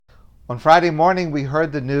On Friday morning, we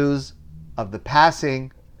heard the news of the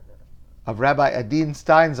passing of Rabbi Adin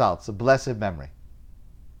Steinsaltz, of blessed memory.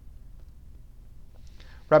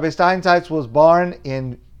 Rabbi Steinsaltz was born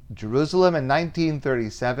in Jerusalem in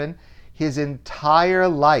 1937. His entire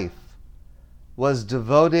life was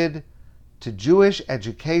devoted to Jewish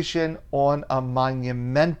education on a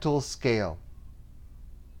monumental scale.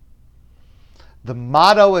 The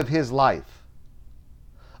motto of his life,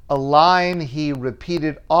 a line he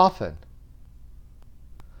repeated often: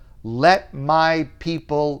 "Let my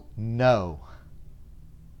people know."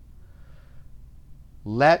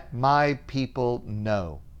 Let my people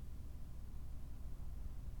know.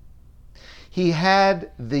 He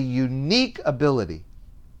had the unique ability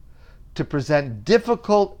to present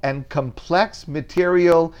difficult and complex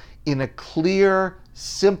material in a clear,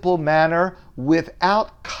 simple manner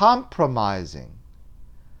without compromising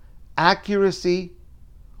accuracy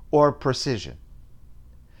or precision.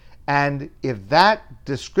 And if that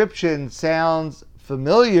description sounds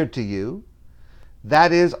familiar to you,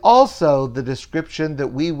 that is also the description that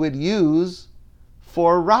we would use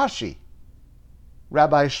for Rashi.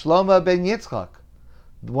 Rabbi Shlomo ben Yitzchak,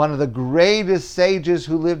 one of the greatest sages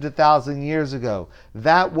who lived 1,000 years ago.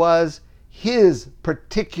 That was his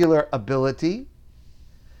particular ability,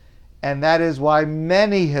 and that is why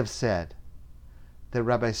many have said that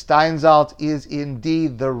Rabbi Steinsaltz is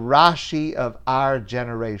indeed the Rashi of our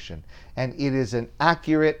generation, and it is an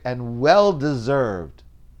accurate and well-deserved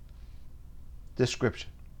description.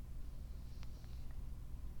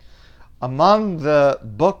 Among the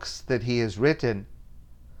books that he has written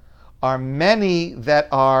are many that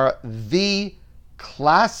are the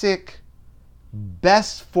classic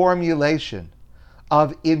best formulation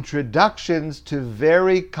of introductions to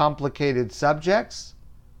very complicated subjects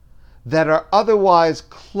that are otherwise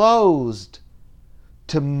closed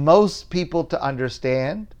to most people to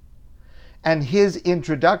understand, and his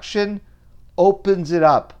introduction opens it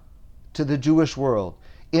up to the Jewish world.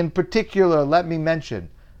 In particular, let me mention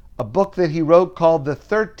a book that he wrote called The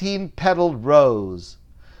 13-Petaled Rose,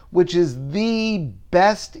 which is the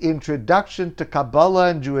best introduction to Kabbalah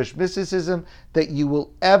and Jewish mysticism that you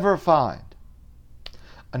will ever find.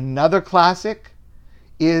 Another classic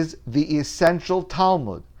is The Essential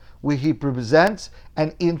Talmud, where he presents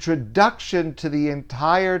an introduction to the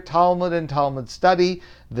entire Talmud and Talmud study,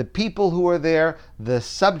 the people who are there, the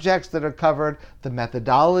subjects that are covered, the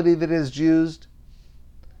methodology that is used.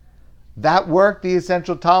 That work, The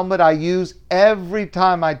Essential Talmud, I use every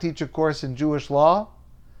time I teach a course in Jewish law.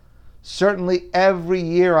 Certainly every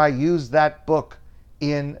year I use that book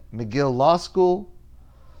in McGill Law School,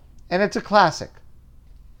 and it's a classic.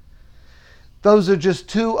 Those are just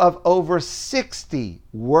two of over 60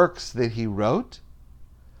 works that he wrote,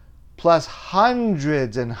 plus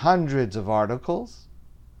hundreds and hundreds of articles.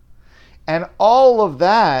 And all of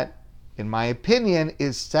that, in my opinion,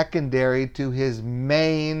 is secondary to his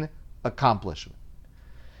main accomplishment.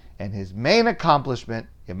 And his main accomplishment,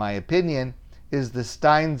 in my opinion, is the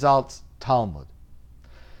Steinsaltz Talmud.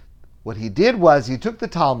 What he did was he took the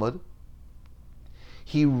Talmud,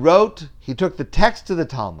 he took the text of the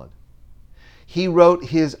Talmud, he wrote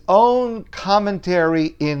his own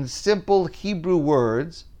commentary in simple Hebrew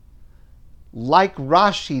words, like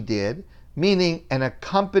Rashi did, meaning an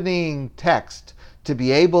accompanying text to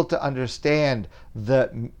be able to understand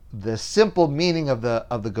the simple meaning of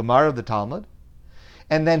the Gemara of the Talmud.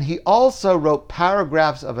 And then he also wrote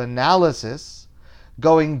paragraphs of analysis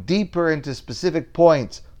going deeper into specific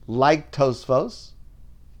points like Tosfos.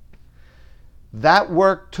 That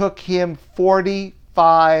work took him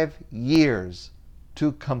 45 years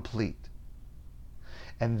to complete.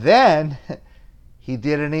 And then he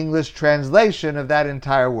did an English translation of that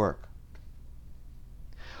entire work.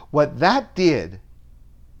 What that did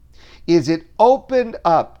is it opened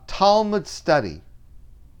up Talmud study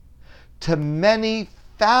to many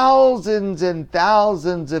thousands and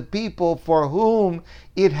thousands of people for whom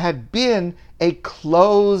it had been a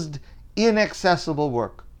closed, inaccessible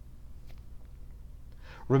work.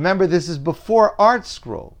 Remember, this is before Art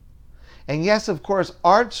Scroll. And yes, of course,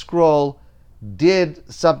 Art Scroll did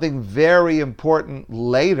something very important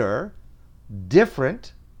later,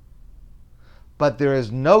 different, but there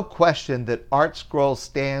is no question that Art Scroll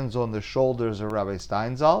stands on the shoulders of Rabbi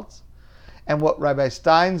Steinsaltz. And what Rabbi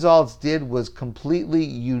Steinsaltz did was completely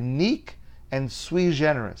unique and sui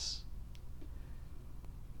generis.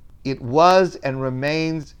 It was and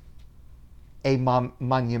remains a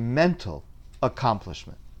monumental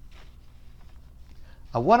accomplishment.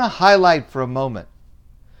 I want to highlight for a moment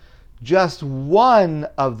just one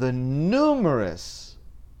of the numerous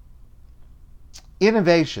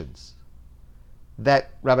innovations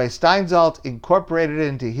that Rabbi Steinsaltz incorporated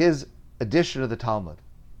into his edition of the Talmud.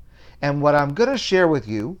 And what I'm going to share with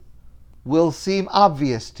you will seem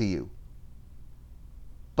obvious to you.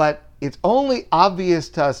 But it's only obvious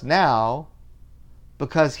to us now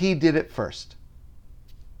because he did it first.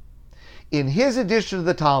 In his edition of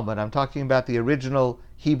the Talmud, I'm talking about the original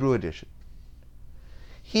Hebrew edition,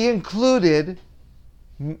 he included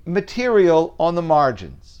material on the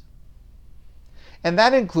margins. And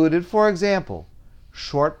that included, for example,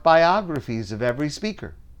 short biographies of every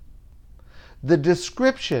speaker, the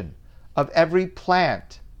description of every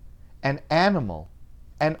plant and animal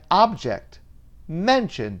and object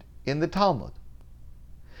mentioned in the Talmud.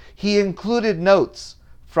 He included notes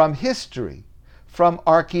from history, from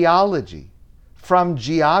archaeology, from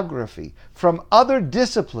geography, from other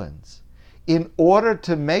disciplines, in order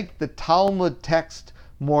to make the Talmud text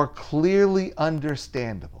more clearly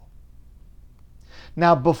understandable.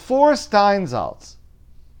 Now, before Steinsaltz,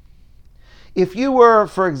 if you were,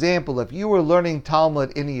 for example, if you were learning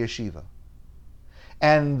Talmud in a yeshiva,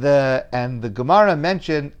 and the Gemara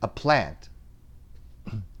mentioned a plant,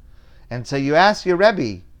 and so you ask your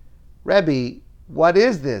Rebbe, what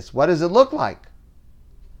is this? What does it look like?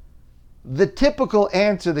 The typical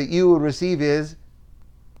answer that you would receive is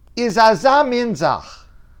azam inzach.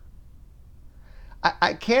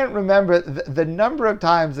 I can't remember the number of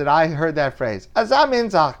times that I heard that phrase, azam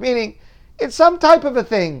inzach, meaning it's some type of a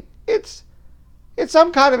thing. It's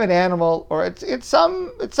some kind of an animal, or it's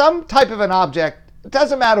some type of an object. It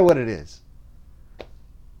doesn't matter what it is.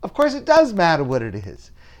 Of course, it does matter what it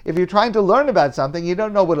is. If you're trying to learn about something, you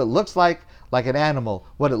don't know what it looks like an animal,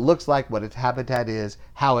 what it looks like, what its habitat is,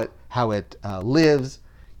 how it lives.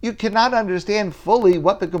 You cannot understand fully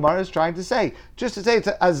what the Gemara is trying to say. Just to say it's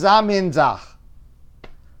azam inzach.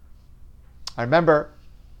 I remember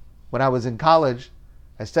when I was in college,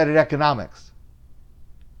 I studied economics,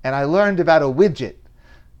 and I learned about a widget.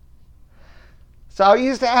 So I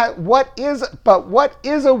used to ask, what is a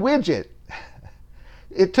widget?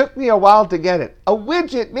 It took me a while to get it. A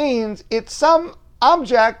widget means it's some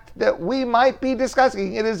object that we might be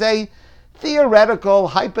discussing. It is a theoretical,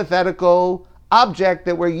 hypothetical object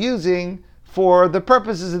that we're using for the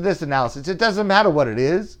purposes of this analysis. It doesn't matter what it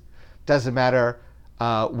is. It doesn't matter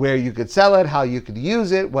where you could sell it, how you could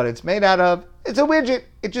use it, what it's made out of. It's a widget.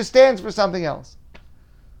 It just stands for something else.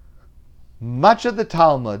 Much of the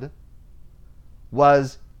Talmud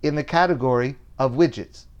was in the category of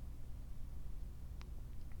widgets.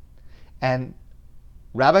 And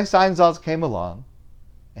Rabbi Steinsaltz came along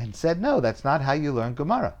and said, no, that's not how you learn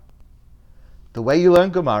Gemara. The way you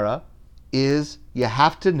learn Gemara is you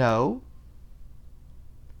have to know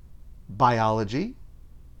biology,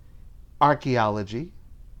 archaeology,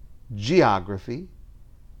 geography,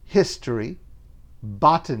 history,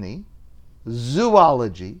 botany,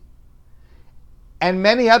 zoology, and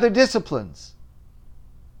many other disciplines.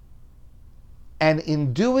 And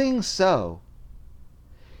in doing so,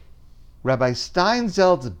 Rabbi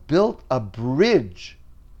Steinsaltz built a bridge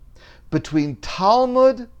between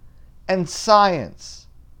Talmud and science,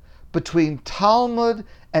 between Talmud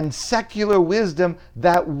and secular wisdom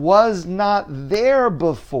that was not there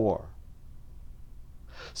before.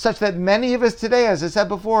 Such that many of us today, as I said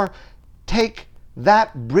before, take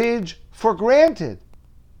that bridge for granted.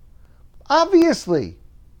 Obviously,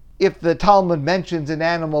 if the Talmud mentions an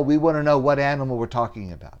animal, we want to know what animal we're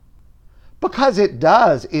talking about. Because it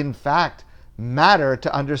does, in fact, matter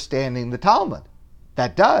to understanding the Talmud.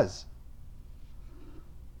 That does.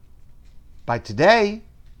 By today,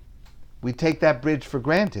 we take that bridge for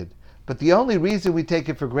granted. But the only reason we take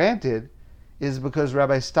it for granted is because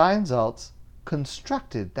Rabbi Steinsaltz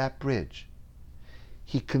constructed that bridge.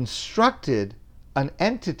 He constructed an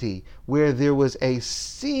entity where there was a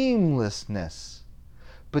seamlessness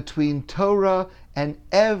between Torah and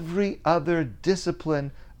every other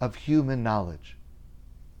discipline of human knowledge.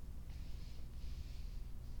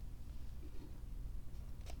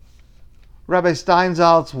 Rabbi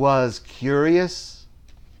Steinsaltz was curious.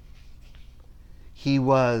 He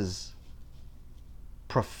was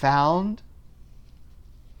profound.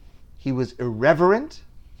 He was irreverent.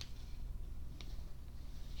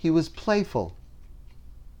 He was playful.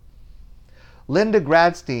 Linda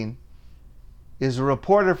Gradstein is a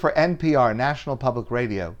reporter for NPR, National Public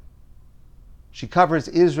Radio. She covers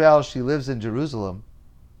Israel. She lives in Jerusalem.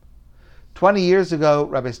 20 years ago,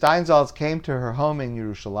 Rabbi Steinsaltz came to her home in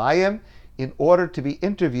Yerushalayim in order to be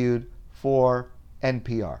interviewed for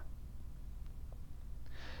NPR.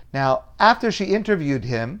 Now, after she interviewed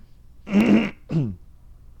him,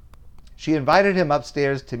 she invited him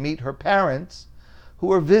upstairs to meet her parents, who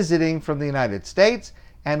were visiting from the United States,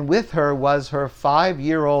 and with her was her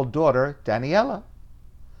 5-year-old daughter, Daniela.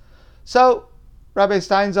 So Rabbi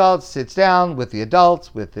Steinsaltz sits down with the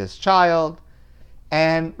adults, with this child,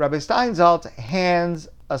 and Rabbi Steinsaltz hands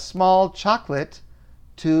a small chocolate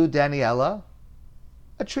to Daniela,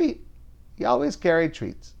 a treat. He always carried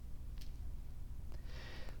treats.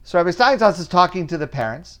 So Rabbi Steinsaltz is talking to the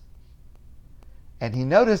parents, and he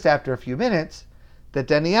noticed after a few minutes that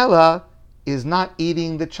Daniela is not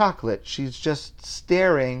eating the chocolate. She's just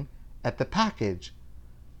staring at the package,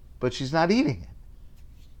 but she's not eating it.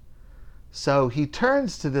 So he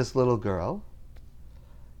turns to this little girl,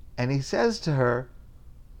 and he says to her,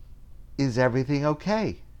 "Is everything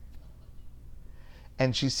okay?"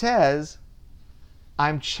 And she says,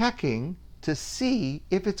 "I'm checking to see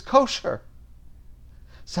if it's kosher."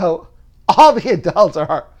 So all the adults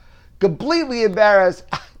are completely embarrassed.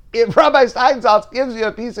 If Rabbi Steinsaltz gives you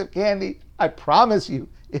a piece of candy, I promise you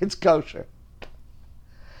it's kosher.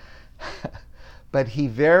 But he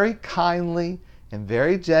very kindly and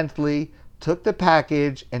very gently took the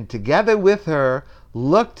package and together with her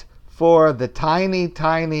looked for the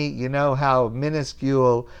tiny, you know how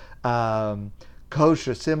minuscule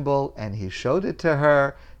kosher symbol, and he showed it to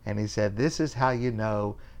her and he said, "This is how you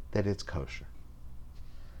know that it's kosher."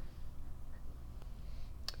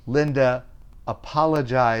 Linda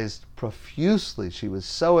apologized profusely. She was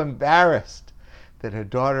so embarrassed that her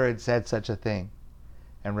daughter had said such a thing.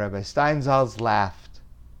 And Rabbi Steinsaltz laughed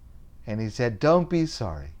and he said, "Don't be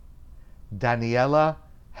sorry. Daniela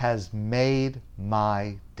has made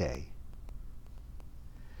my day."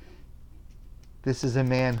 This is a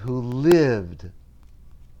man who lived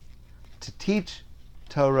to teach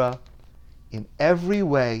Torah in every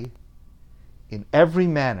way, in every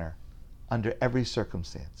manner, under every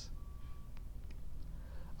circumstance.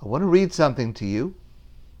 I want to read something to you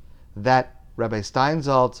that Rabbi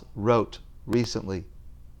Steinsaltz wrote recently.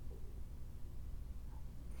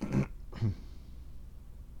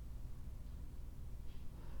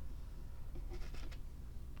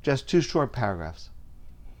 Just 2 short paragraphs.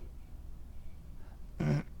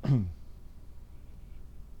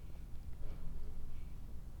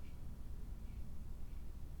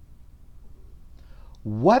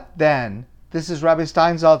 What then? This is Rabbi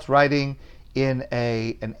Steinsaltz writing in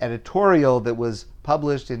an editorial that was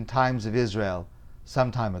published in Times of Israel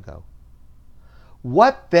some time ago.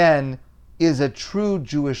 What then is a true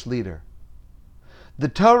Jewish leader? The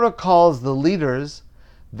Torah calls the leaders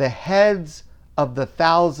the heads of the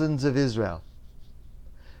thousands of Israel.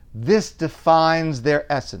 This defines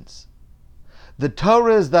their essence. The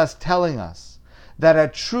Torah is thus telling us that a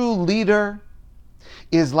true leader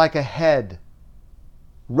is like a head.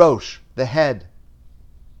 Rosh, the head.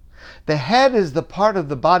 The head is the part of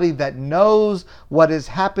the body that knows what is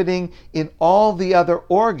happening in all the other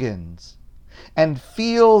organs and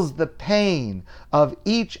feels the pain of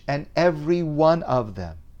each and every one of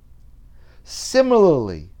them.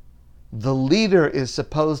 Similarly, the leader is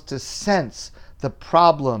supposed to sense the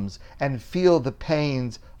problems and feel the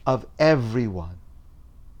pains of everyone.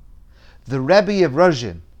 The Rabbi of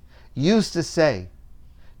Rozhin used to say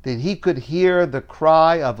that he could hear the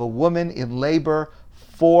cry of a woman in labor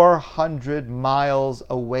 400 miles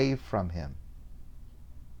away from him.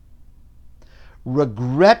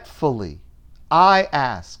 Regretfully, I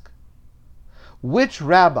ask, which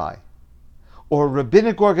rabbi or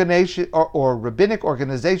rabbinic organization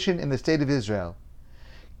in the state of Israel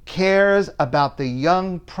cares about the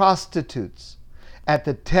young prostitutes at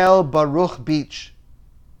the Tel Baruch beach?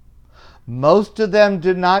 Most of them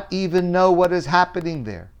do not even know what is happening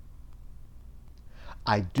there.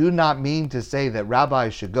 I do not mean to say that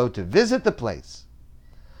rabbis should go to visit the place,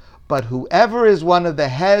 but whoever is one of the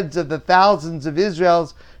heads of the thousands of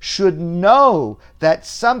Israels should know that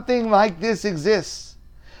something like this exists,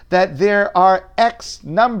 that there are X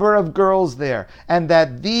number of girls there, and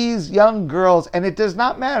that these young girls, and it does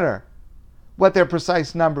not matter what their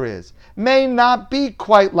precise number is, may not be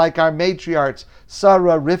quite like our matriarchs,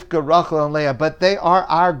 Sarah, Rivka, Rachel, and Leah, but they are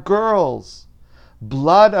our girls,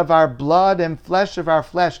 blood of our blood and flesh of our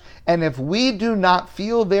flesh. And if we do not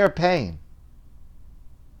feel their pain,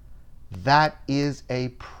 that is a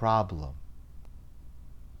problem.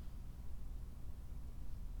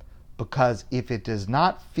 Because if it does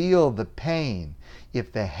not feel the pain,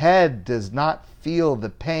 if the head does not feel the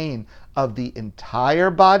pain of the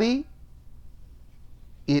entire body,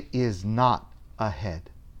 it is not a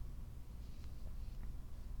head.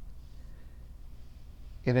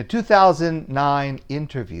 In a 2009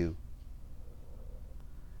 interview,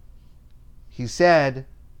 he said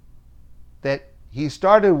that he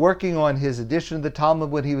started working on his edition of the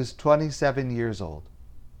Talmud when he was 27 years old.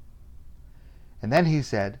 And then he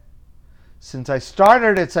said, since I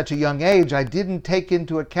started at such a young age, I didn't take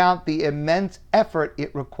into account the immense effort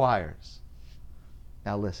it requires.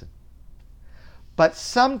 Now listen. But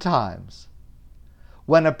sometimes,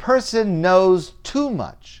 when a person knows too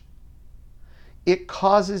much, it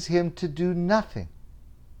causes him to do nothing.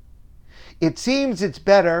 It seems it's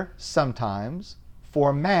better sometimes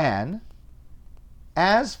for man,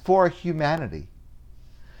 as for humanity,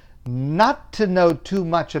 not to know too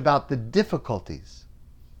much about the difficulties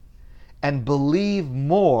and believe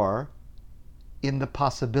more in the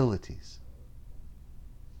possibilities.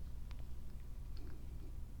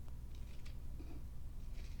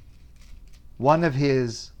 One of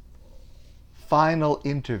his final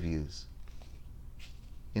interviews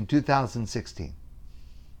in 2016,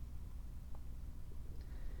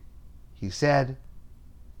 he said,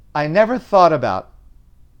 I never thought about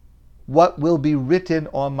what will be written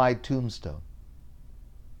on my tombstone.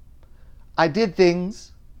 I did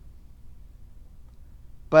things,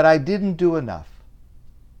 but I didn't do enough.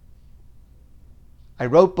 I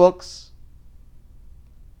wrote books,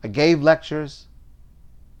 I gave lectures,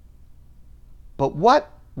 but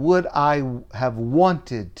what would I have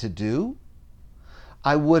wanted to do?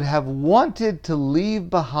 I would have wanted to leave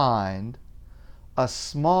behind a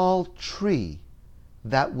small tree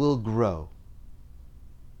that will grow.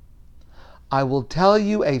 I will tell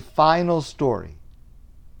you a final story,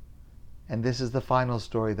 and this is the final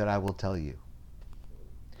story that I will tell you.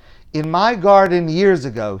 In my garden years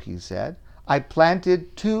ago, he said, I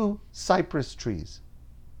planted 2 cypress trees.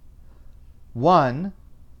 One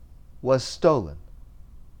was stolen.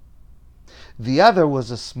 The other was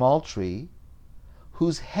a small tree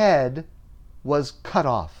whose head was cut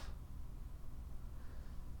off.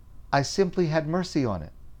 I simply had mercy on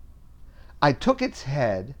it. I took its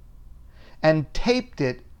head and taped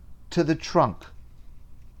it to the trunk.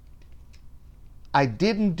 I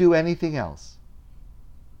didn't do anything else.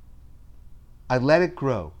 I let it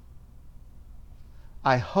grow.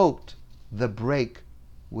 I hoped the break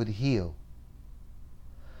would heal.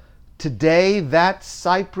 Today, that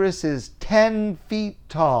cypress is 10 feet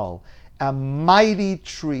tall, a mighty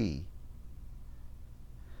tree.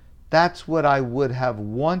 That's what I would have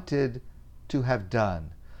wanted to have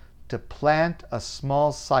done, to plant a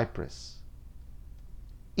small cypress,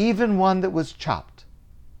 even one that was chopped,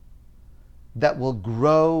 that will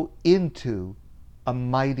grow into a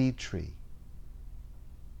mighty tree.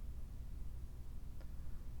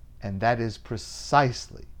 And that is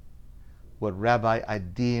precisely what Rabbi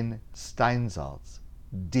Adin Steinsaltz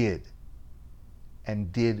did,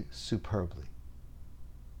 and did superbly.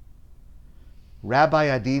 Rabbi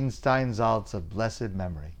Adin Steinsaltz of blessed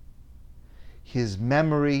memory. His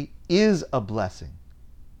memory is a blessing,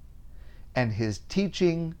 and his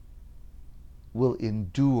teaching will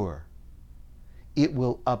endure. It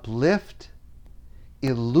will uplift,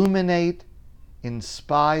 illuminate,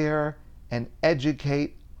 inspire, and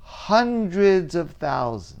educate hundreds of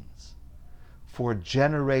thousands for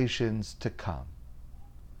generations to come.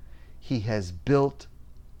 He has built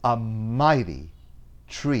a mighty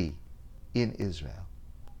tree in Israel.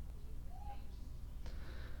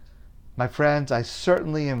 My friends, I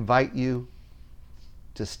certainly invite you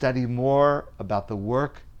to study more about the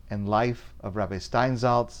work and life of Rabbi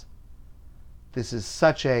Steinsaltz. This is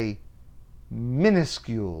such a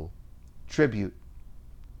minuscule tribute.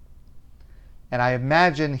 And I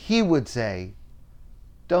imagine he would say,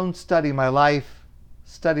 don't study my life,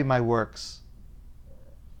 study my works.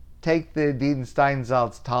 Take the Adin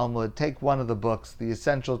Steinsaltz Talmud, take one of the books, the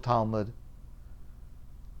Essential Talmud.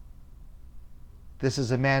 This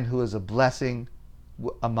is a man who is a blessing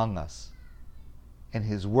among us, and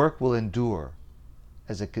his work will endure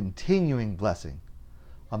as a continuing blessing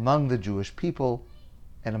among the Jewish people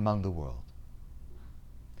and among the world.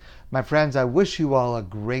 My friends, I wish you all a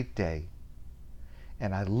great day,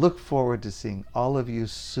 and I look forward to seeing all of you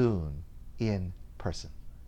soon in person.